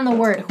stand on the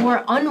word, who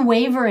are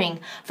unwavering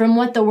from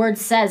what the word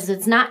says.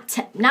 It's not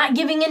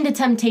giving in to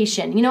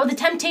temptation. You know, the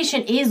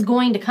temptation is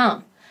going to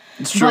come.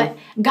 It's true. But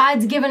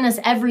God's given us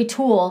every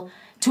tool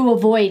to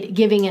avoid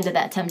giving into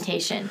that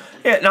temptation.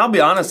 Yeah, and I'll be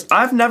honest,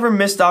 I've never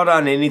missed out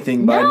on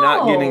anything by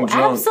not getting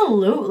drunk.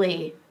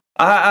 Absolutely.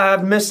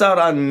 I've missed out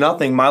on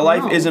nothing. My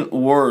life isn't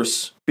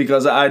worse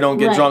because I don't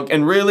get drunk.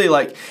 And really,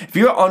 like, if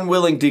you're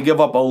unwilling to give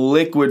up a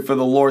liquid for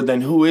the Lord, then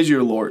who is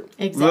your Lord?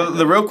 Exactly.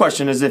 The real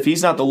question is, if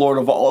He's not the Lord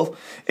of all,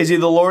 is He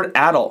the Lord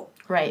at all?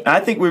 Right. And I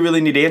think we really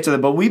need to answer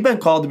that, but we've been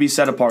called to be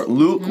set apart.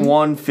 Luke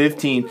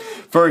 1:15,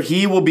 for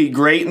he will be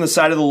great in the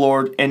sight of the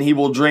Lord, and he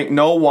will drink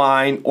no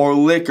wine or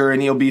liquor,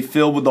 and he'll be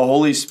filled with the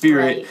Holy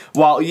Spirit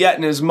while yet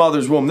in his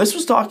mother's womb. This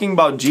was talking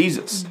about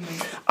Jesus.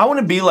 I want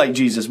to be like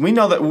Jesus. We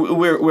know that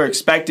we're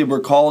expected, we're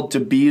called to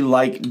be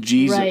like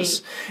Jesus.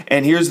 Right.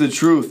 And here's the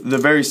truth, the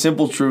very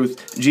simple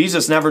truth.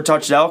 Jesus never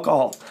touched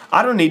alcohol.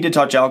 I don't need to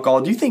touch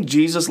alcohol. Do you think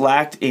Jesus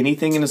lacked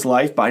anything in his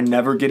life by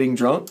never getting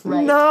drunk?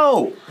 Right.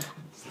 No.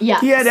 Yeah.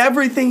 He had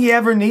everything he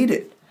ever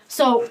needed.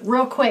 So,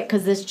 real quick,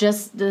 because this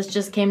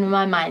just came to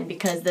my mind,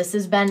 because this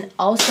has been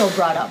also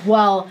brought up.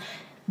 Well,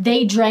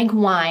 they drank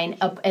wine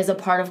as a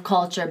part of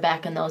culture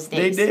back in those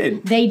days.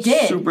 They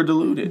did. Super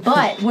diluted.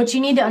 But what you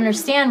need to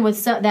understand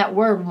with that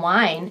word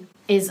wine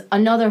is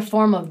another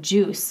form of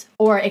juice,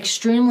 or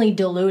extremely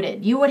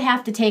diluted. You would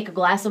have to take a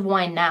glass of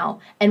wine now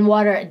and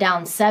water it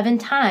down 7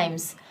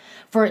 times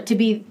for it to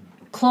be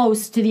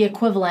close to the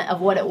equivalent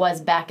of what it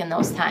was back in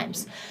those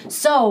times.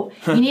 So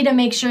you need to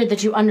make sure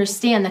that you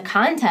understand the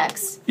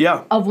context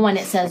of when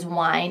it says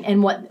wine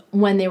and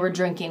when they were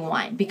drinking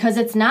wine, because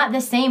it's not the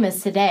same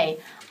as today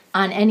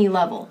on any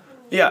level.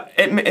 Yeah,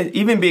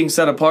 even being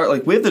set apart,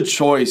 like we have the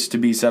choice to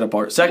be set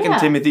apart. 2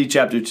 Timothy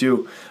chapter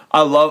 2.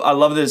 I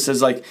love this. It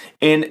says, like,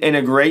 in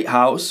a great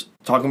house,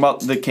 talking about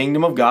the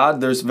kingdom of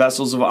God, there's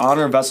vessels of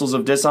honor, vessels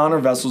of dishonor,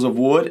 vessels of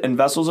wood, and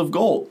vessels of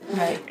gold.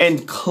 Right.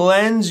 And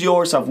cleanse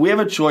yourself. We have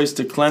a choice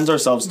to cleanse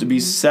ourselves, to be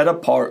set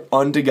apart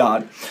unto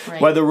God. Right.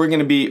 Whether we're going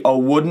to be a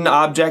wooden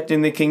object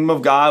in the kingdom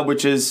of God,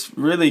 which is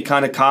really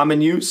kind of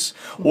common use,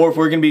 or if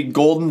we're going to be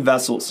golden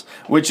vessels,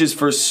 which is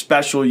for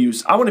special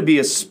use. I want to be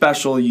a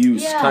special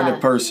use kind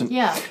of person.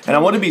 Yeah. And I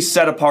want to be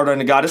set apart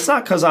unto God. It's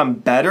not because I'm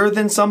better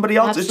than somebody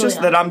else. Absolutely. It's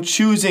just that I'm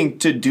choosing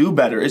to do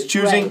better. It's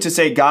choosing to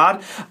say,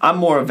 God, I'm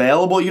more available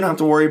available. You don't have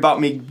to worry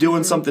about me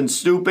doing something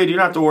stupid. You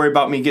don't have to worry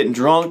about me getting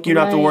drunk. You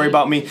don't have to worry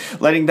about me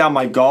letting down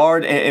my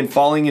guard and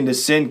falling into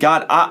sin.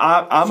 God,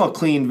 I'm a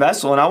clean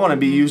vessel, and I want to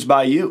be used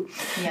by you.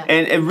 Yeah.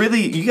 And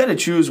really, you got to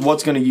choose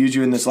what's going to use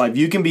you in this life.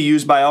 You can be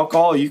used by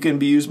alcohol, or you can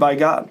be used by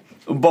God.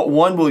 But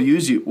one will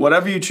use you,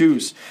 whatever you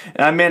choose.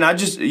 And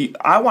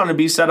I want to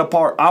be set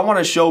apart. I want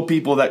to show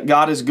people that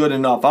God is good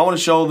enough. I want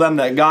to show them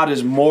that God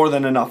is more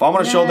than enough. I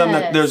want to show them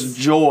that there's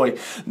joy.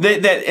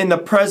 That in the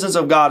presence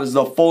of God is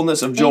the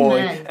fullness of joy.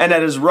 Amen. And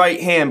at his right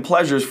hand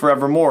pleasures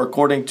forevermore,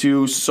 according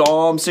to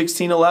Psalm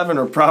 16:11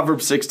 or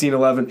Proverbs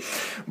 16:11.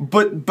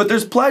 But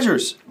there's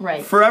pleasures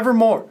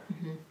forevermore.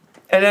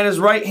 And at his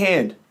right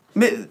hand.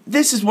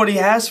 This is what he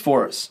has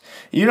for us.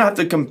 You don't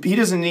have to he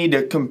doesn't need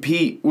to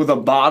compete with a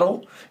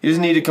bottle. He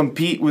doesn't need to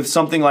compete with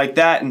something like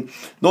that. And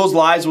those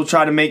lies will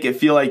try to make it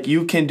feel like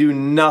you can do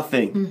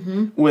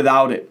nothing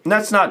without it. And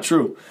that's not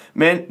true.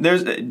 Man,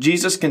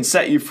 Jesus can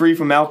set you free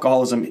from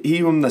alcoholism. He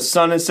whom the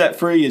Son has set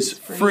free is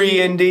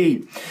free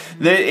indeed.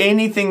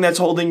 Anything that's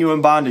holding you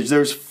in bondage,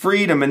 there's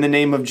freedom in the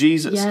name of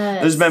Jesus.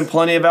 Yes. There's been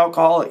plenty of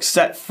alcoholics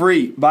set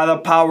free by the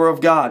power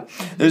of God.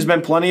 There's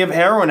been plenty of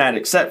heroin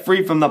addicts set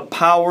free from the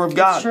power of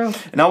God. True.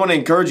 And I want to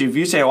encourage you, if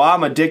you say, well,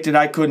 I'm addicted,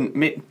 I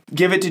couldn't,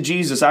 give it to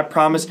Jesus. I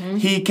promise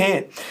he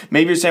can.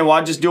 Maybe you're saying, well,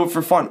 I just do it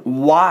for fun.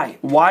 Why?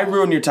 Why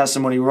ruin your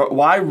testimony?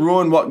 Why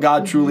ruin what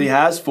God truly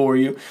has for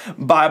you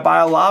by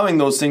allowing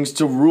those things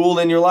to rule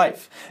in your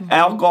life?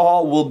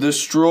 Alcohol will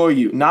destroy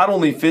you, not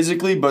only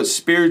physically, but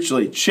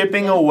spiritually,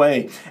 chipping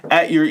away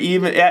at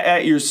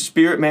your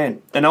spirit man.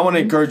 And I want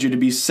to encourage you to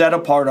be set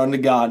apart unto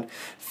God,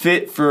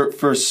 fit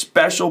for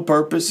special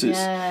purposes.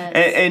 Yes.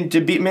 And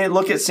to be, man,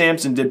 look at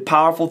Samson, did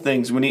powerful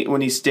things when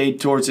he stayed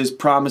towards his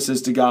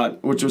promises to God,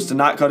 which was to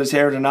not cut his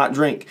hair, to not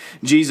drink.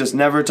 Jesus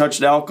never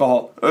touched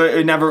alcohol,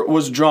 never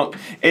was drunk.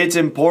 It's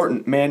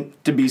important, man,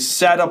 to be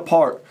set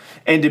apart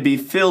and to be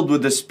filled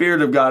with the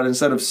Spirit of God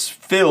instead of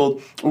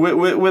filled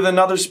with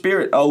another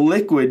spirit, a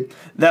liquid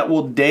that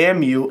will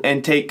damn you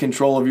and take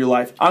control of your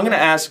life. I'm going to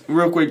ask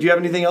real quick, do you have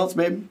anything else,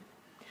 babe?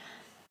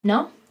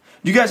 No.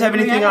 Do you guys have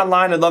anything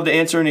online? I'd love to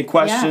answer any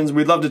questions. Yeah.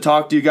 We'd love to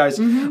talk to you guys.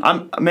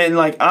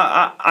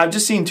 I've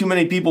just seen too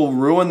many people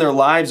ruin their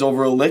lives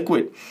over a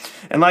liquid.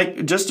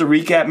 And just to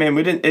recap, man,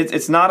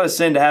 it's not a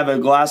sin to have a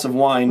glass of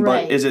wine,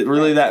 but is it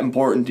really that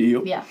important to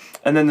you? Yeah.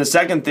 And then the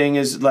second thing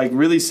is,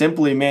 really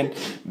simply, man,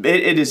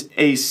 it is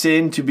a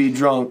sin to be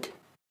drunk.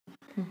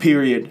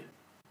 Period.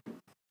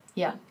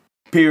 Yeah.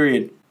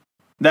 Period.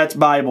 That's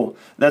Bible.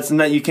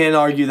 You can't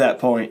argue that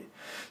point.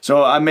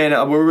 So,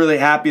 we're really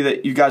happy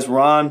that you guys were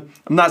on.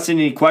 I'm not seeing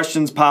any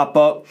questions pop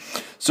up.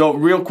 So,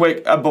 real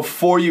quick,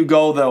 before you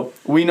go, though,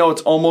 we know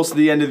it's almost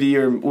the end of the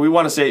year. We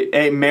want to say,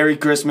 hey, Merry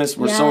Christmas.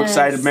 We're so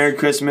excited. Merry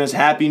Christmas.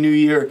 Happy New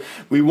Year.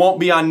 We won't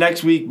be on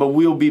next week, but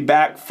we'll be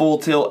back full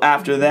tilt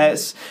after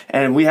this.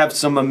 And we have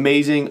some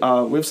amazing,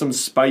 some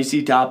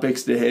spicy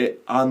topics to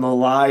hit on the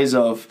lies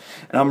of.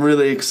 And I'm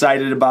really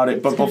excited about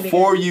it. But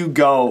before you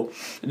go,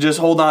 just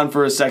hold on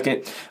for a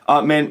second.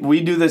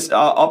 We do this.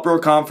 Uproar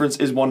Conference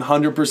is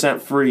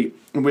 100% free.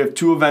 And we have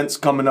 2 events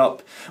coming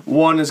up.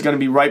 One is going to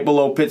be right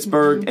below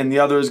Pittsburgh, and the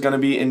other is going to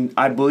be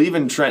I believe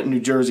in Trenton,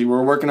 New Jersey.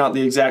 We're working out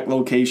the exact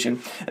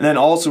location. And then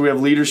also we have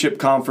Leadership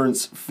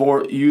Conference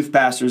for youth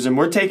pastors. And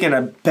we're taking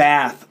a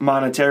bath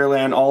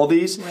monetarily on all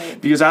these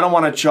because I don't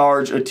want to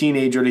charge a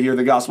teenager to hear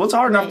the gospel. It's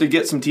hard enough to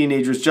get some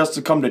teenagers just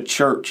to come to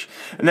church.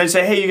 And they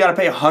say, hey, you got to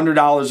pay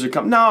 $100 to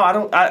come.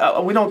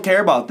 No, we don't care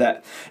about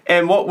that.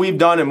 And what we've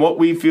done and what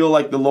we feel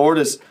like the Lord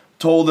has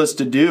told us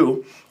to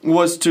do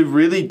was to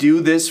really do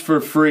this for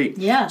free.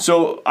 Yeah.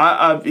 So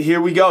here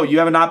we go. You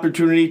have an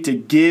opportunity to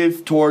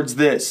give towards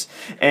this.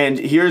 And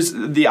here's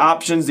the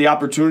options, the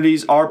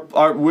opportunities.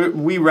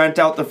 We rent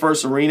out the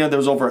first arena. There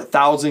was over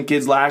 1,000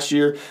 kids last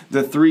year.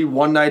 The 3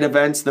 one-night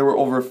events, there were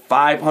over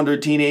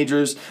 500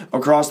 teenagers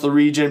across the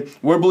region.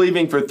 We're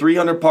believing for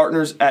 300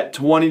 partners at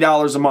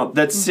 $20 a month.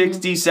 That's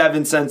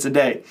 67 cents a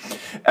day.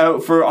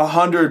 For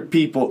 100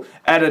 people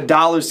at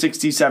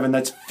 $1.67.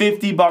 That's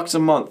 $50 a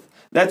month.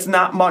 That's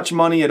not much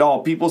money at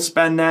all. People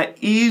spend that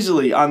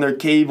easily on their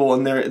cable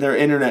and their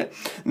internet.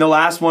 And the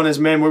last one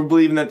is, we're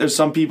believing that there's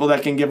some people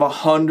that can give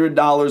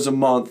 $100 a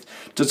month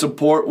to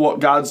support what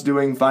God's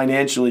doing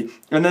financially.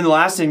 And then the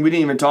last thing we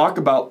didn't even talk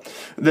about,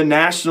 the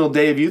National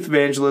Day of Youth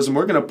Evangelism.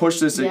 We're going to push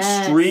this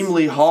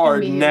extremely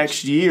hard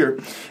next year.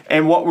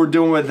 And what we're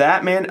doing with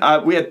that,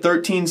 we had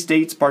 13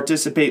 states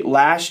participate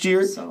last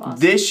year. So awesome.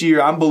 This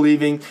year, I'm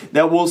believing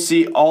that we'll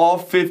see all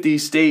 50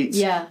 states,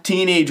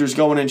 teenagers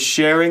going and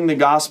sharing the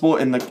gospel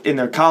in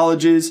their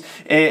colleges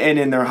and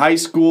in their high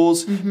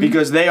schools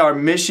because they are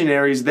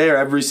missionaries there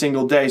every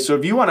single day. So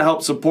if you want to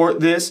help support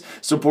this,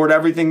 support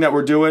everything that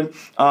we're doing,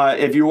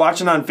 if you're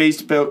watching on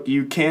Facebook,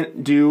 you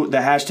can't do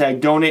the hashtag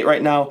donate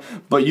right now,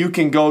 but you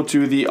can go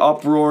to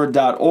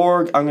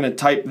theuproar.org. I'm going to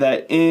type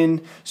that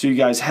in so you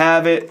guys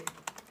have it.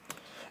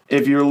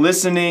 If you're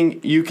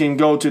listening, you can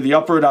go to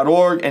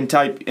theuproar.org and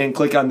type and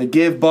click on the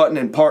give button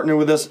and partner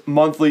with us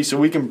monthly so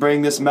we can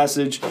bring this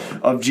message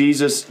of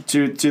Jesus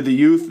to the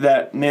youth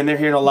that, man, they're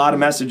hearing a lot of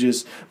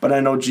messages, but I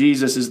know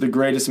Jesus is the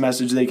greatest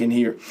message they can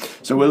hear.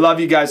 So we love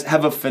you guys.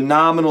 Have a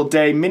phenomenal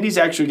day. Mindy's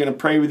actually going to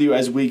pray with you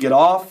as we get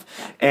off.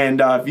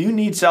 And if you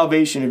need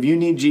salvation, if you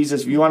need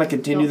Jesus, if you want to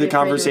continue the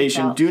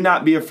conversation, do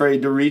not be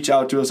afraid to reach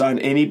out to us on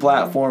any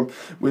platform.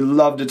 We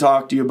love to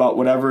talk to you about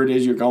whatever it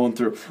is you're going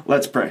through.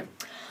 Let's pray.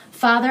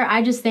 Father,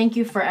 I just thank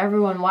you for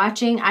everyone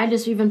watching. I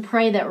just even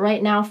pray that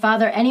right now,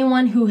 Father,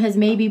 anyone who has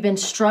maybe been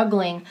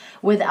struggling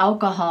with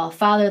alcohol,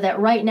 Father, that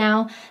right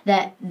now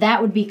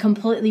that would be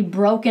completely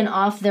broken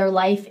off their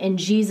life in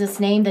Jesus'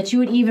 name, that you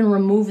would even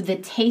remove the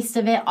taste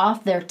of it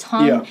off their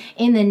tongue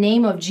in the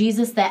name of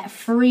Jesus, that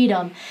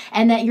freedom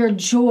and that your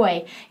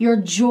joy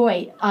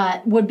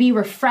would be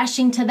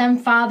refreshing to them,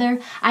 Father.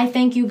 I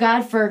thank you,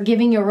 God, for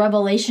giving your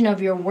revelation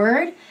of your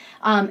word.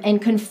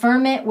 And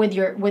confirm it with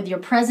your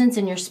presence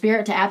and your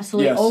spirit to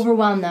absolutely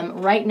overwhelm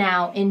them right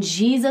now. In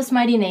Jesus'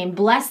 mighty name,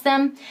 bless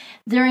them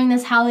during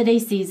this holiday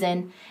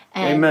season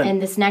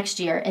and this next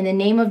year. In the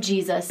name of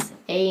Jesus,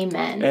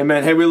 amen.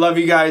 Amen. Hey, we love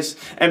you guys.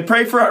 And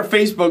pray for our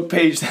Facebook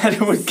page that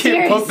it would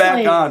get put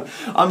back on.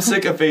 I'm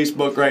sick of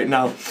Facebook right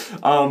now.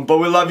 But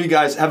we love you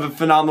guys. Have a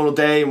phenomenal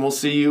day, and we'll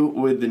see you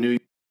with the new year.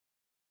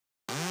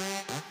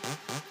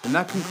 And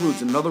that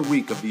concludes another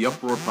week of the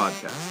Uproar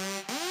Podcast.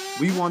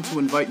 We want to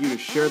invite you to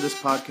share this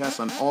podcast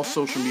on all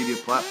social media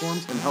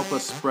platforms and help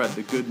us spread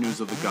the good news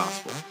of the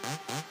gospel.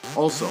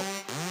 Also,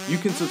 you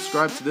can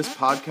subscribe to this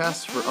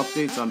podcast for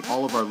updates on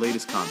all of our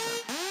latest content.